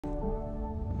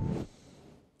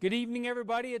Good evening,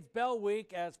 everybody. It's Bell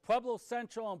Week as Pueblo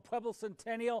Central and Pueblo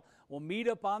Centennial will meet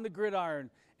up on the gridiron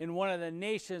in one of the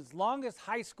nation's longest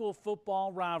high school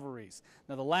football rivalries.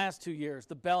 Now, the last 2 years,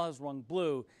 the Bell has rung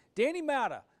blue. Danny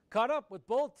Matta caught up with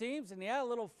both teams and he had a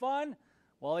little fun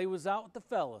while he was out with the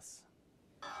fellas.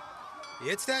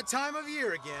 It's that time of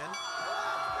year again.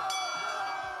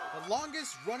 The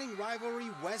longest running rivalry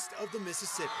west of the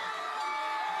Mississippi.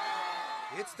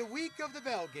 It's the week of the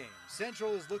Bell game.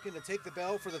 Central is looking to take the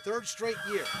Bell for the third straight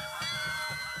year.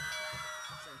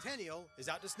 Centennial is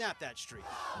out to snap that streak.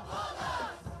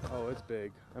 Oh, it's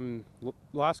big.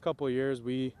 Last couple of years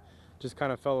we just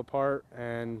kind of fell apart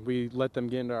and we let them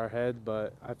get into our head,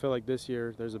 but I feel like this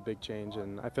year there's a big change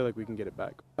and I feel like we can get it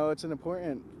back. Oh, it's an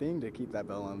important thing to keep that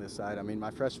Bell on this side. I mean,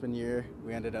 my freshman year,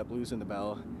 we ended up losing the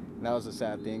Bell. And that was a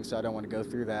sad thing, so I don't want to go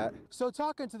through that. So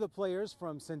talking to the players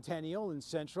from Centennial and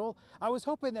Central, I was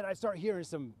hoping that I'd start hearing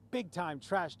some big-time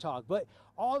trash talk, but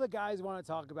all the guys want to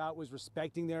talk about was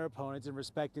respecting their opponents and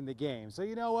respecting the game. So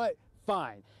you know what?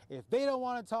 Fine. If they don't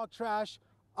want to talk trash,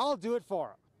 I'll do it for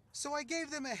them. So I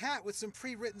gave them a hat with some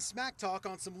pre-written smack talk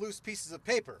on some loose pieces of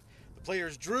paper. The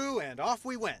players drew, and off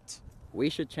we went.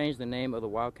 We should change the name of the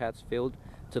Wildcats field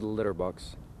to the litter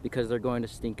box because they're going to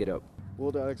stink it up.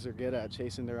 Bulldogs are good at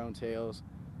chasing their own tails,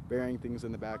 burying things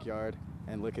in the backyard,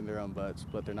 and licking their own butts,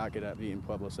 but they're not good at beating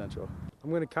Pueblo Central.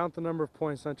 I'm going to count the number of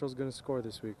points Central's going to score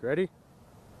this week. Ready?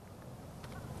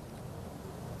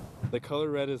 The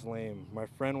color red is lame. My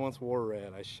friend once wore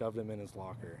red. I shoved him in his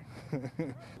locker.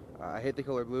 I hate the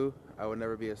color blue. I would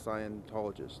never be a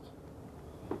Scientologist.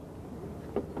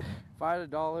 If I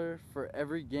had $1 for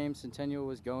every game Centennial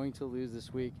was going to lose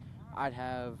this week, I'd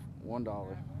have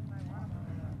 $1.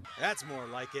 That's more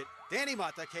like it. Danny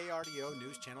Matta, KRDO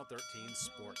News Channel 13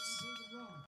 Sports.